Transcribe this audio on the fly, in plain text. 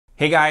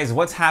Hey guys,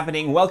 what's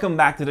happening? Welcome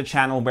back to the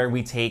channel where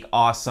we take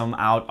awesome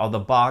out of the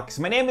box.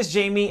 My name is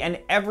Jamie, and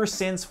ever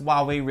since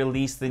Huawei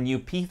released the new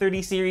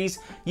P30 series,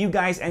 you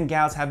guys and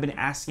gals have been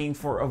asking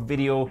for a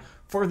video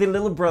for the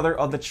little brother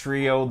of the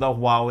trio, the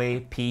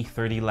Huawei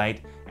P30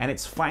 Lite, and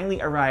it's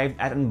finally arrived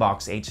at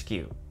Unbox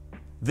HQ.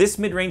 This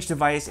mid-range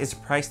device is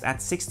priced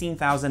at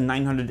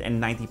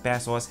 16,990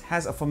 pesos,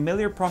 has a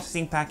familiar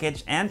processing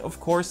package, and of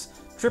course,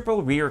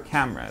 triple rear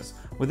cameras.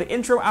 With the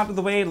intro out of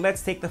the way,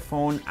 let's take the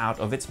phone out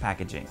of its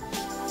packaging.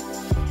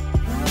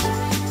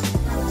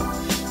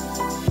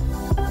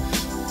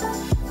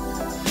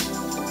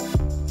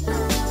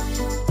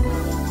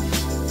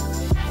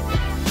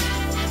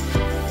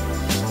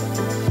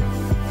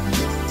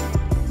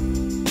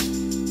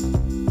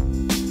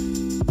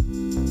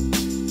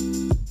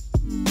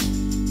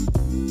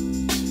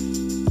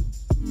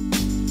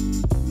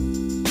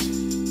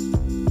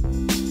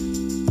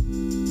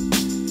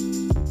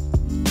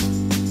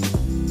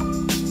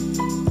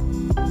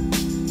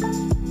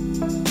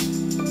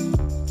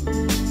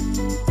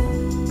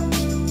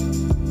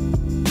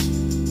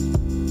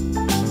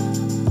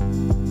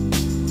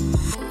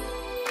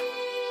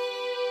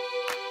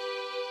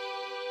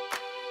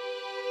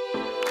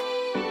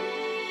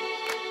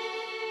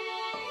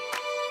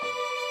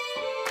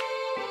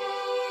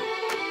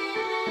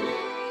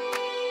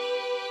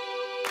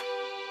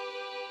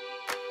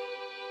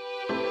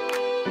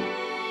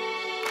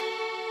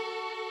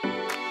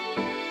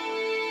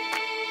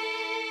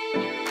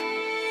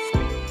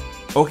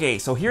 Okay,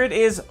 so here it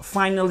is,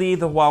 finally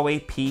the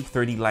Huawei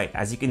P30 Lite.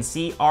 As you can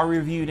see, our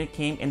review unit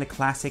came in the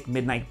classic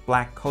midnight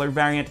black color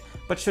variant,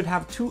 but should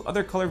have two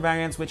other color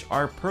variants, which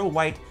are pearl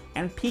white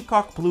and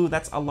peacock blue.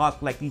 That's a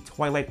lot like the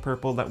twilight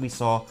purple that we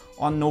saw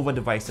on Nova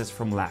devices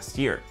from last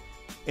year.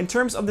 In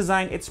terms of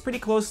design, it's pretty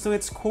close to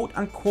its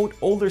quote-unquote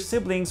older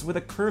siblings with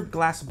a curved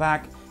glass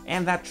back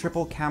and that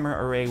triple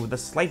camera array with a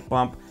slight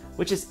bump,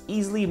 which is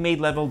easily made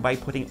level by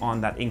putting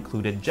on that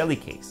included jelly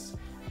case.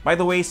 By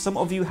the way, some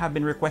of you have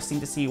been requesting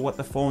to see what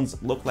the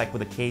phones look like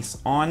with a case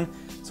on,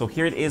 so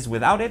here it is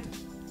without it,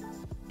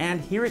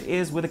 and here it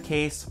is with a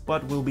case,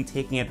 but we'll be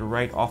taking it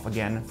right off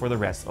again for the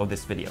rest of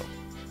this video.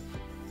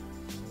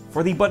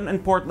 For the button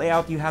and port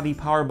layout, you have the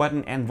power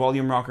button and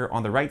volume rocker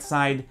on the right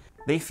side.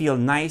 They feel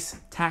nice,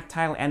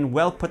 tactile, and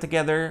well put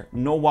together,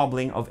 no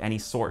wobbling of any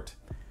sort.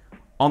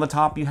 On the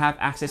top, you have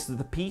access to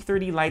the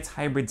P30 Lite's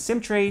hybrid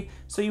SIM tray,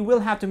 so you will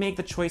have to make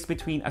the choice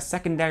between a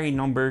secondary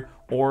number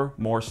or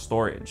more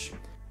storage.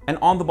 And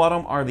on the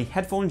bottom are the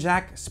headphone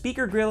jack,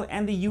 speaker grill,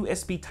 and the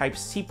USB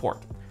Type-C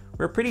port.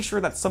 We're pretty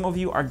sure that some of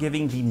you are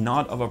giving the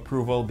nod of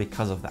approval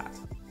because of that.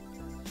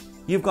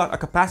 You've got a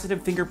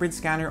capacitive fingerprint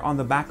scanner on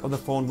the back of the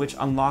phone, which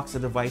unlocks the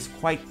device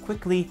quite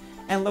quickly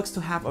and looks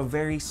to have a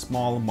very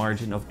small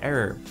margin of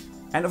error.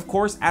 And of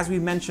course, as we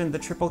mentioned, the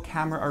triple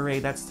camera array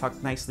that's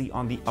tucked nicely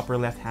on the upper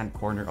left-hand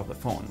corner of the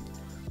phone.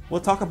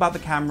 We'll talk about the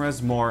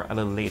cameras more a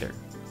little later.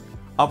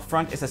 Up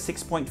front is a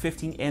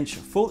 6.15-inch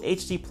Full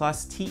HD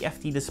Plus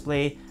TFT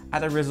display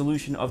at a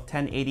resolution of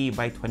 1080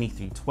 by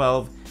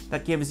 2312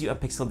 that gives you a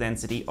pixel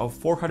density of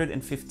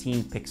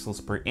 415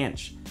 pixels per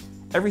inch.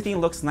 Everything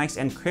looks nice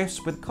and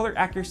crisp with color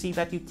accuracy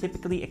that you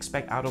typically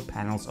expect out of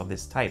panels of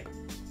this type.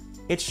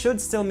 It should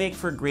still make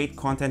for great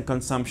content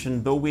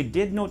consumption, though we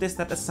did notice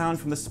that the sound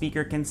from the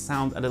speaker can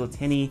sound a little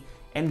tinny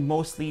and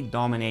mostly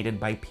dominated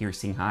by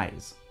piercing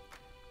highs.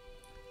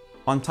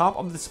 On top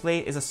of the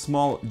display is a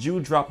small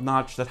dewdrop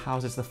notch that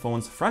houses the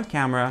phone's front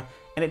camera,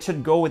 and it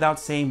should go without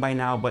saying by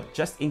now, but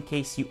just in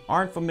case you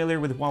aren't familiar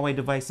with Huawei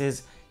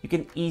devices, you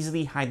can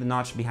easily hide the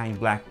notch behind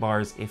black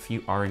bars if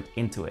you aren't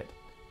into it.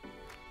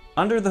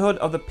 Under the hood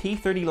of the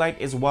P30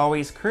 Lite is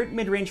Huawei's current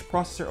mid-range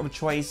processor of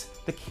choice,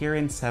 the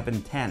Kirin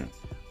 710.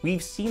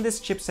 We've seen this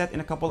chipset in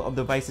a couple of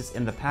devices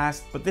in the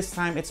past, but this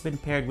time it's been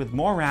paired with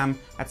more RAM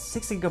at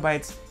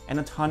 6GB and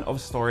a ton of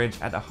storage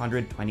at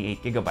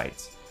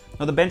 128GB.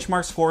 Now, the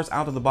benchmark scores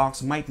out of the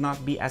box might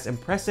not be as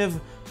impressive,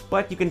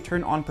 but you can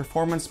turn on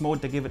performance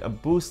mode to give it a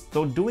boost,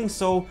 though doing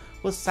so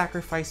will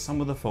sacrifice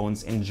some of the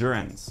phone's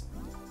endurance.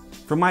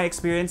 From my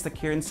experience, the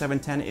Kirin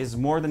 710 is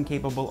more than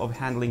capable of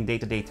handling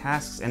day-to-day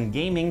tasks and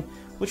gaming,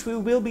 which we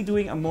will be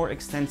doing a more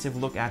extensive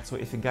look at, so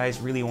if you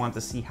guys really want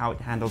to see how it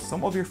handles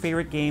some of your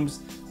favorite games,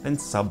 then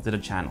sub to the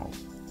channel.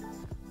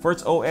 For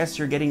its OS,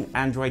 you're getting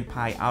Android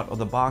Pie out of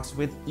the box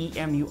with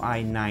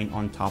EMUI 9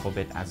 on top of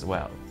it as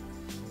well.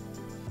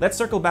 Let's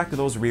circle back to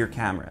those rear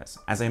cameras.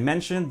 As I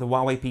mentioned, the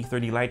Huawei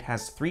P30 Lite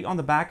has three on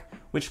the back,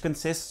 which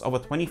consists of a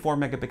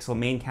 24-megapixel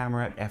main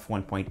camera at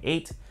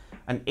f1.8,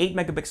 an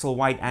 8-megapixel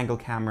wide-angle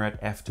camera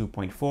at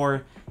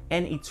f2.4,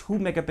 and a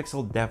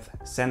 2-megapixel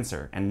depth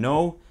sensor. And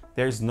no,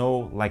 there's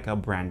no Leica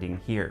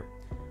branding here.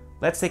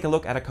 Let's take a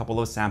look at a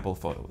couple of sample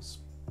photos.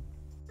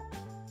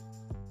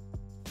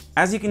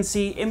 As you can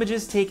see,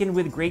 images taken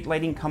with great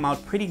lighting come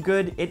out pretty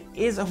good. It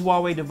is a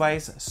Huawei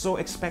device, so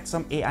expect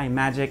some AI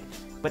magic,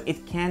 but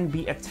it can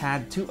be a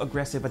tad too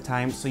aggressive at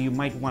times, so you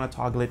might want to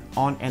toggle it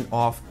on and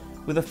off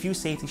with a few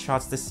safety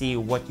shots to see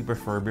what you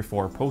prefer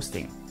before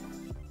posting.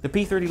 The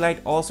P30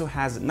 Lite also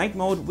has night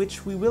mode,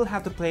 which we will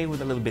have to play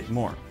with a little bit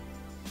more.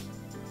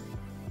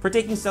 For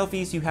taking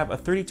selfies, you have a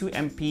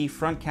 32MP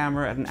front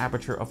camera at an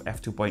aperture of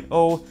f2.0.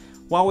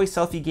 Huawei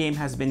selfie game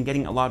has been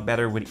getting a lot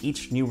better with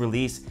each new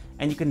release,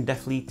 and you can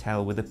definitely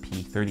tell with the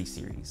P30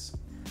 series.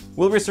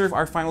 We'll reserve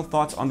our final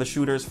thoughts on the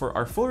shooters for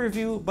our full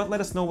review, but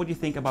let us know what you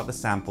think about the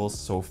samples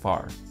so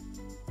far.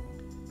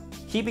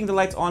 Keeping the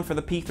lights on for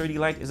the P30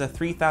 Lite is a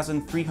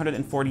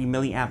 3340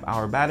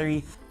 mAh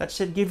battery that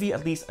should give you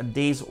at least a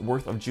day's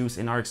worth of juice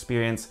in our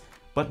experience,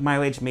 but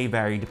mileage may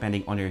vary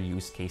depending on your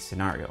use case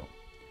scenario.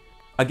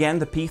 Again,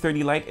 the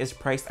P30 Lite is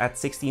priced at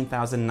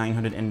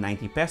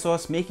 16,990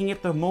 pesos, making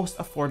it the most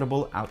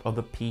affordable out of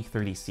the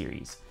P30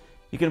 series.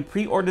 You can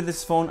pre-order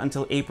this phone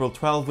until April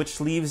 12, which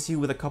leaves you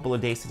with a couple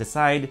of days to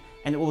decide,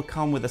 and it will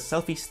come with a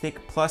selfie stick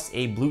plus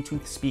a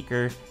Bluetooth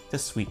speaker to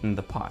sweeten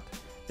the pot.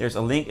 There's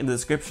a link in the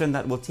description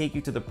that will take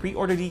you to the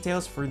pre-order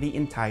details for the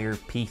entire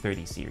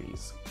P30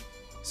 series.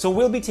 So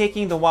we'll be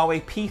taking the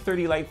Huawei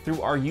P30 Lite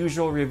through our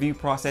usual review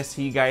process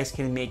so you guys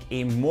can make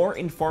a more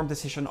informed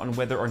decision on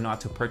whether or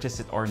not to purchase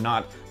it or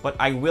not, but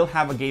I will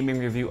have a gaming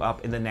review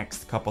up in the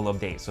next couple of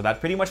days. So that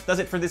pretty much does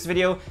it for this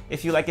video.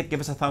 If you like it, give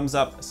us a thumbs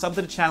up, sub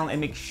to the channel,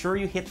 and make sure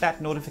you hit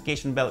that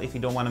notification bell if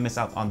you don't want to miss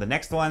out on the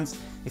next ones.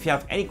 If you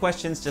have any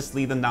questions, just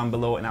leave them down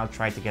below and I'll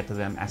try to get to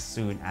them as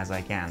soon as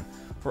I can.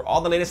 For all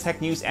the latest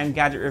tech news and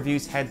gadget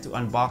reviews, head to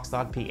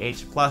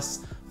unbox.ph,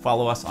 plus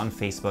follow us on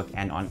Facebook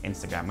and on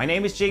Instagram. My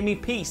name is Jamie.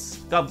 Peace,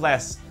 God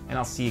bless, and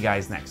I'll see you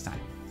guys next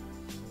time.